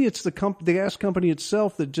gas. Maybe it's the gas company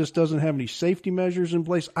itself that just doesn't have any safety measures in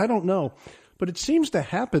place. I don't know. But it seems to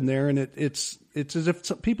happen there, and it's as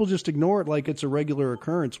if people just ignore it like it's a regular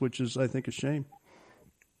occurrence, which is, I think, a shame.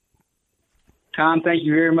 Tom, thank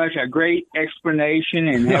you very much. A great explanation,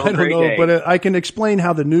 and have a great day. But I can explain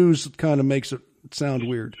how the news kind of makes it sound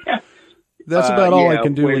weird. That's about all I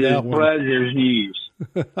can do with that one. There's news.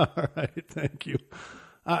 All right, thank you.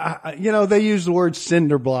 They use the word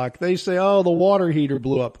cinder block. They say, oh, the water heater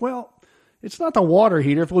blew up. Well, it's not the water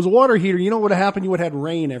heater. If it was a water heater, you know what would have happened? You would have had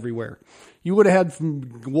rain everywhere. You would have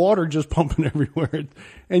had water just pumping everywhere.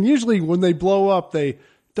 And usually when they blow up, they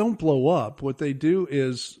don't blow up. What they do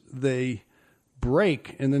is they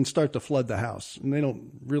break and then start to flood the house. And they don't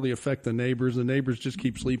really affect the neighbors. The neighbors just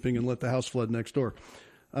keep sleeping and let the house flood next door.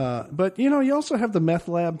 But, you also have the meth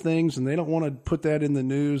lab things, and they don't want to put that in the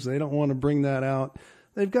news. They don't want to bring that out.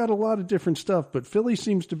 They've got a lot of different stuff, but Philly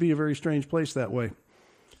seems to be a very strange place that way.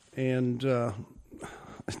 And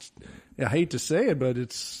I hate to say it, but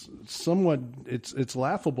it's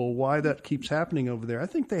laughable why that keeps happening over there. I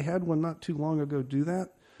think they had one not too long ago do that.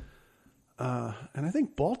 And I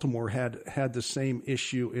think Baltimore had the same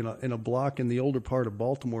issue in a block in the older part of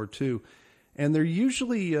Baltimore too. And they're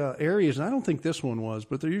usually areas, and I don't think this one was,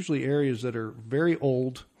 but they're usually areas that are very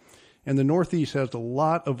old. And the Northeast has a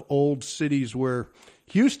lot of old cities where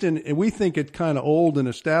Houston, we think it's kind of old and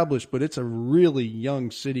established, but it's a really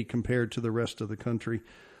young city compared to the rest of the country.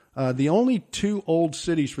 The only two old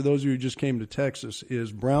cities, for those of you who just came to Texas,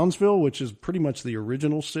 is Brownsville, which is pretty much the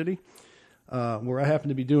original city, where I happen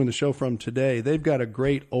to be doing the show from today. They've got a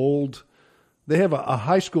great old... They have a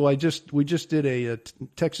high school. We just did a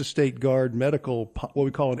Texas State Guard medical, what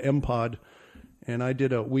we call an MPOD, and I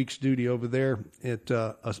did a week's duty over there at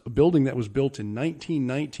a building that was built in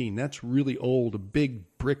 1919. That's really old, a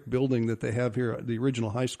big brick building that they have here at the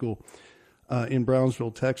original high school in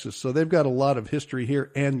Brownsville, Texas. So they've got a lot of history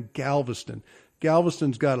here. And Galveston.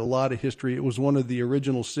 Galveston's got a lot of history. It was one of the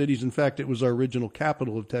original cities. In fact, it was our original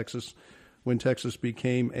capital of Texas when Texas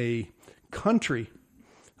became a country,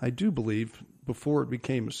 I do believe, before it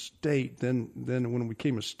became a state. Then when it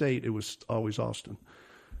became a state, it was always Austin.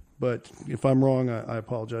 But if I'm wrong, I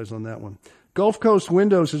apologize on that one. Gulf Coast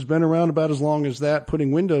Windows has been around about as long as that,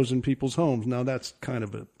 putting windows in people's homes. Now, that's kind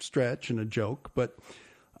of a stretch and a joke, but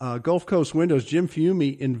Gulf Coast Windows, Jim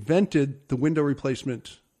Fiume invented the window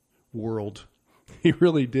replacement world. He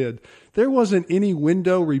really did. There wasn't any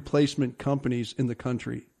window replacement companies in the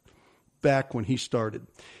country back when he started.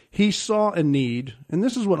 He saw a need, and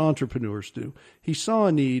this is what entrepreneurs do. He saw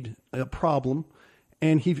a need, a problem,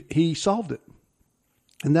 and he solved it.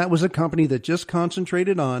 And that was a company that just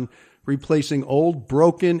concentrated on replacing old,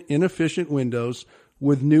 broken, inefficient windows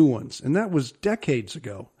with new ones. And that was decades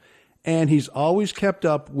ago. And he's always kept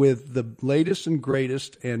up with the latest and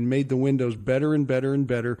greatest and made the windows better and better and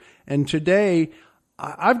better. And today,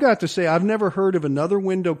 I've got to say, I've never heard of another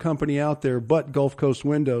window company out there but Gulf Coast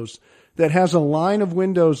Windows that has a line of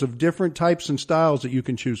windows of different types and styles that you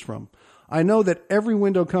can choose from. I know that every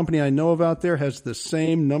window company I know of out there has the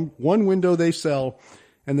same one window they sell,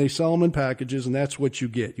 and they sell them in packages, and that's what you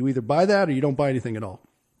get. You either buy that or you don't buy anything at all.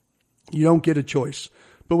 You don't get a choice.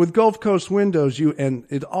 But with Gulf Coast Windows,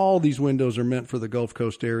 all these windows are meant for the Gulf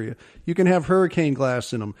Coast area. You can have hurricane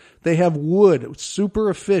glass in them. They have wood, super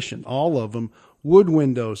efficient, all of them. Wood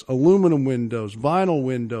windows, aluminum windows, vinyl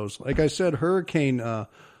windows. Like I said, hurricane,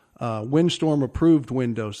 windstorm approved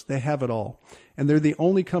windows. They have it all. And they're the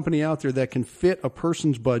only company out there that can fit a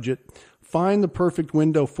person's budget, find the perfect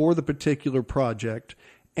window for the particular project,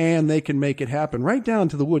 and they can make it happen right down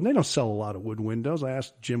to the wood. And they don't sell a lot of wood windows. I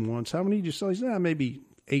asked Jim once, how many did you sell? He said, maybe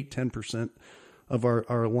 8-10% of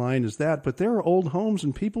our line is that. But there are old homes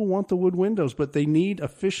and people want the wood windows, but they need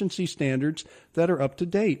efficiency standards that are up to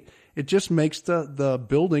date. It just makes the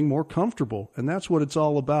building more comfortable. And that's what it's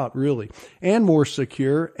all about, really. And more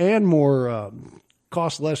secure and more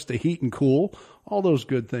cost less to heat and cool. All those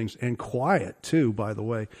good things. And quiet, too, by the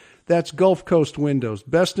way. That's Gulf Coast Windows.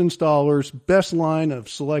 Best installers, best line of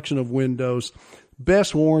selection of windows,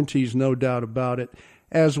 best warranties, no doubt about it,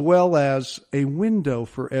 as well as a window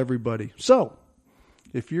for everybody. So,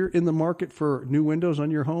 if you're in the market for new windows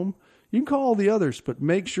on your home, you can call all the others, but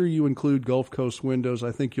make sure you include Gulf Coast Windows.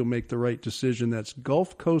 I think you'll make the right decision. That's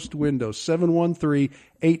Gulf Coast Windows,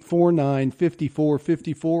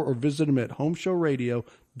 713-849-5454, or visit them at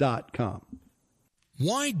HomeShowRadio.com.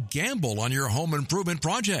 Why gamble on your home improvement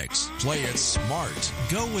projects? Play it smart.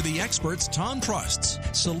 Go with the experts Tom trusts.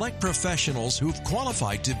 Select professionals who've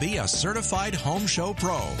qualified to be a certified Home Show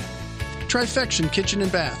Pro. Trifection Kitchen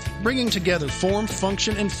and Bath, bringing together form,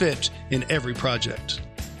 function, and fit in every project.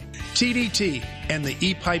 TDT and the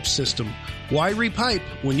E-Pipe system. Why repipe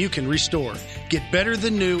when you can restore? Get better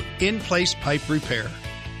than new in-place pipe repair.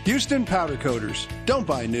 Houston Powder Coaters. Don't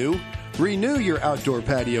buy new. Renew your outdoor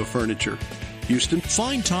patio furniture. Houston.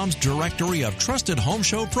 Find Tom's directory of trusted Home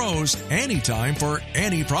Show pros anytime for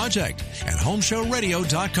any project at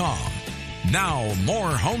HomeShowRadio.com. Now,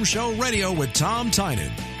 more Home Show Radio with Tom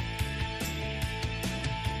Tynan.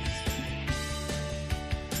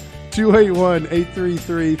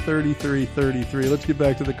 281-833-3333. Let's get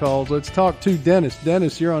back to the calls. Let's talk to Dennis.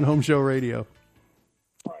 Dennis, you're on Home Show Radio.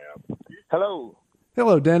 Hello.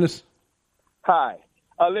 Hello, Dennis. Hi.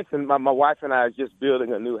 Listen, my wife and I are just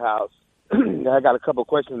building a new house. I got a couple of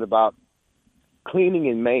questions about cleaning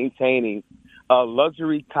and maintaining a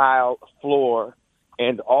luxury tile floor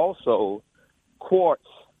and also quartz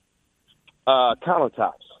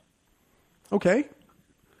countertops. Okay.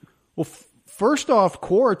 Well, first off,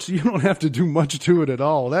 quartz, you don't have to do much to it at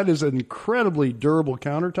all. That is an incredibly durable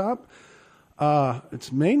countertop.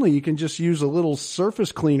 It's mainly you can just use a little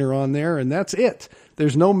surface cleaner on there, and that's it.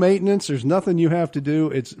 There's no maintenance. There's nothing you have to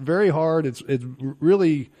do. It's very hard. It's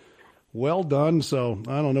really well done. So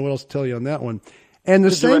I don't know what else to tell you on that one. And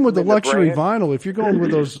the same with the luxury vinyl. If you're going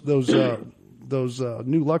with those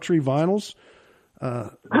new luxury vinyls,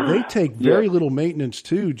 they take very little maintenance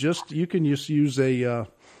too. You can just use a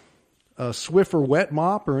Swiffer wet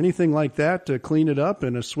mop or anything like that to clean it up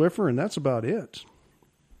in a Swiffer, and that's about it.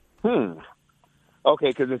 Okay,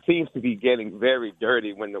 because it seems to be getting very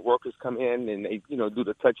dirty when the workers come in and they, do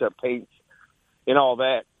the touch-up paints and all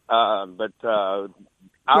that.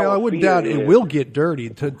 I wouldn't doubt it will get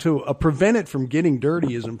dirty. To prevent it from getting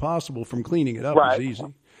dirty is impossible. From cleaning it up is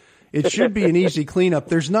easy. It should be an easy cleanup.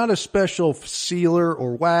 There's not a special sealer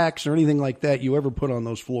or wax or anything like that you ever put on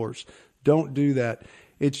those floors. Don't do that.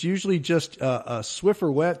 It's usually just a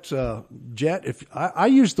Swiffer wet jet. If I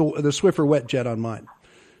use the Swiffer wet jet on mine,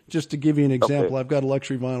 just to give you an example, I've got a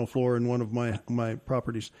luxury vinyl floor in one of my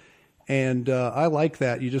properties, and I like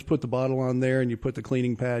that. You just put the bottle on there and you put the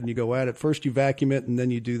cleaning pad and you go at it. First you vacuum it and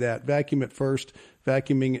then you do that. Vacuum it first.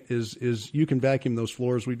 Vacuuming is you can vacuum those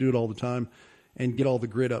floors. We do it all the time, and get all the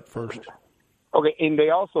grit up first. Okay, and they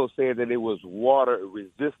also said that it was water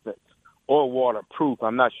resistant or waterproof.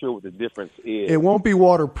 I'm not sure what the difference is. It won't be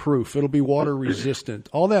waterproof. It'll be water resistant.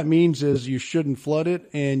 All that means is you shouldn't flood it,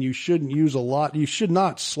 and you shouldn't use a lot. You should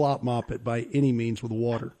not slop mop it by any means with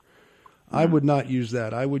water. I would not use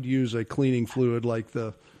that. I would use a cleaning fluid like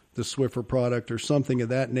the Swiffer product or something of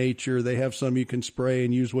that nature. They have some you can spray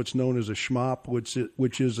and use what's known as a schmop,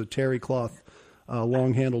 which is a terry cloth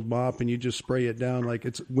long-handled mop, and you just spray it down like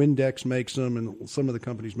it's Windex makes them, and some of the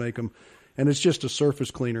companies make them. And it's just a surface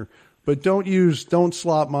cleaner. But don't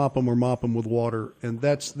slop mop them or mop them with water. And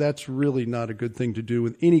that's really not a good thing to do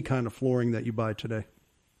with any kind of flooring that you buy today.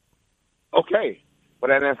 Okay. Well,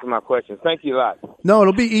 that answers my question. Thank you a lot. No,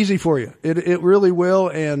 it'll be easy for you. It really will.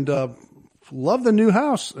 And love the new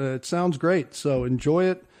house. It sounds great. So enjoy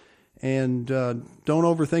it and don't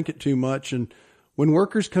overthink it too much. And when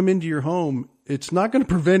workers come into your home, it's not going to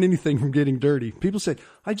prevent anything from getting dirty. People say,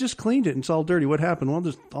 I just cleaned it and it's all dirty. What happened?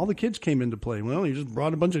 Well, all the kids came into play. Well, you just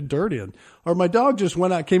brought a bunch of dirt in. Or my dog just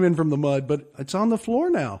came in from the mud, but it's on the floor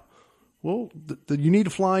now. Well, you need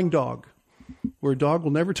a flying dog where a dog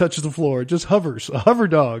will never touch the floor. It just hovers. A hover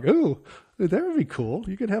dog. Ooh, that would be cool.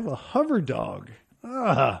 You could have a hover dog.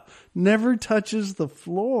 Never touches the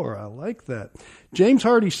floor. I like that. James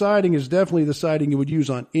Hardy siding is definitely the siding you would use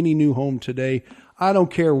on any new home today. I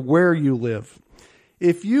don't care where you live.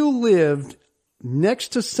 If you lived next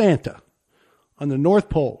to Santa on the North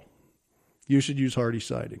Pole, you should use Hardy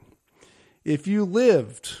siding. If you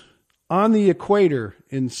lived on the equator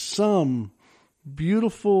in some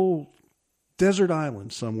beautiful desert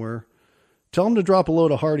island somewhere, tell them to drop a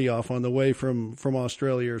load of Hardy off on the way from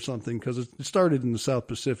Australia or something, because it started in the South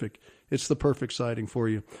Pacific. It's the perfect siding for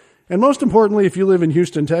you. And most importantly, if you live in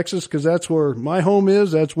Houston, Texas, because that's where my home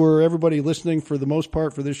is, that's where everybody listening for the most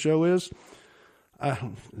part for this show is.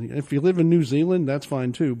 If you live in New Zealand, that's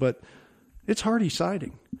fine too, but it's Hardy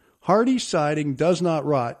siding. Hardy siding does not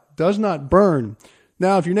rot, does not burn.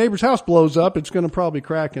 Now, if your neighbor's house blows up, it's going to probably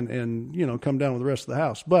crack and come down with the rest of the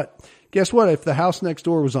house. But guess what? If the house next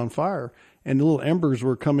door was on fire and the little embers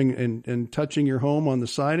were coming and touching your home on the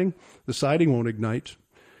siding won't ignite.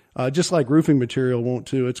 Just like roofing material won't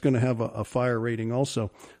too. It's going to have a fire rating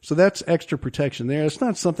also. So that's extra protection there. It's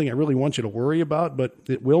not something I really want you to worry about, but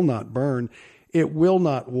it will not burn. It will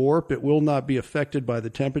not warp. It will not be affected by the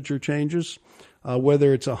temperature changes,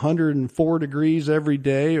 whether it's 104 degrees every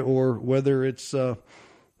day or whether it's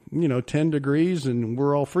 10 degrees and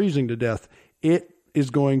we're all freezing to death. It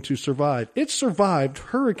is going to survive. It survived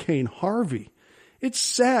Hurricane Harvey. It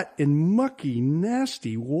sat in mucky,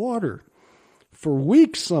 nasty water for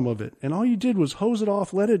weeks, some of it. And all you did was hose it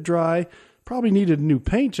off, let it dry. Probably needed a new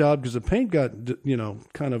paint job because the paint got,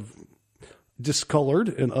 kind of discolored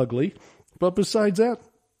and ugly. But besides that,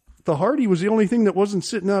 the Hardy was the only thing that wasn't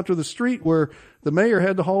sitting out to the street where the mayor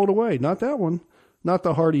had to haul it away. Not that one. Not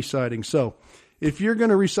the Hardy siding. So if you're going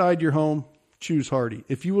to reside your home, choose Hardy.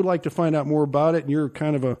 If you would like to find out more about it and you're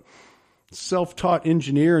kind of a self-taught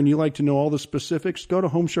engineer and you like to know all the specifics, go to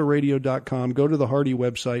HomeShowRadio.com. Go to the Hardy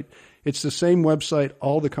website. It's the same website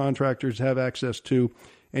all the contractors have access to,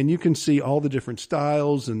 and you can see all the different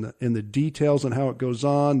styles and the details on how it goes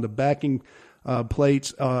on, the backing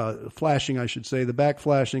plates, flashing, I should say, the back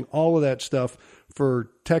flashing, all of that stuff. For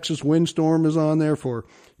Texas windstorm is on there, for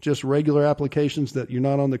just regular applications that you're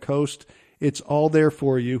not on the coast. It's all there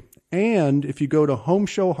for you. And if you go to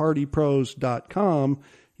HomeShowHardyPros.com,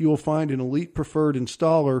 you will find an elite preferred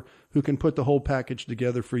installer who can put the whole package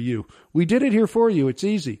together for you. We did it here for you. It's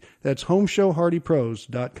easy. That's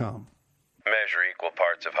HomeShowHardyPros.com. Measure equal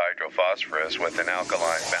parts of hydrophosphorus with an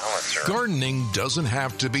alkaline balancer. Gardening doesn't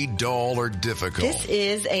have to be dull or difficult. This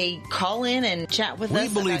is a call in and chat with us.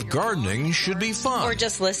 We believe gardening should be fun. Or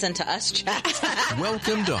just listen to us chat.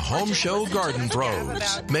 Welcome to Home Show Garden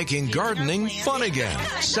Pros, making gardening fun again.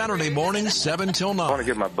 Saturday mornings 7 till 9. I want to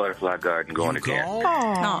get my butterfly garden going again.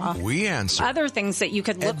 Aww. We answer. Other things that you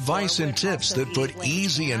could look advice and tips that put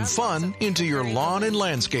easy and fun into your lawn and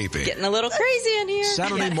landscaping. Getting a little crazy in here.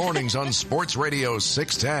 Saturday mornings on Sports Radio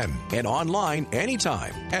 610 and online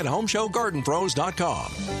anytime at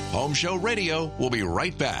HomeShowGardenPros.com. Home Show Radio will be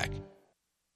right back.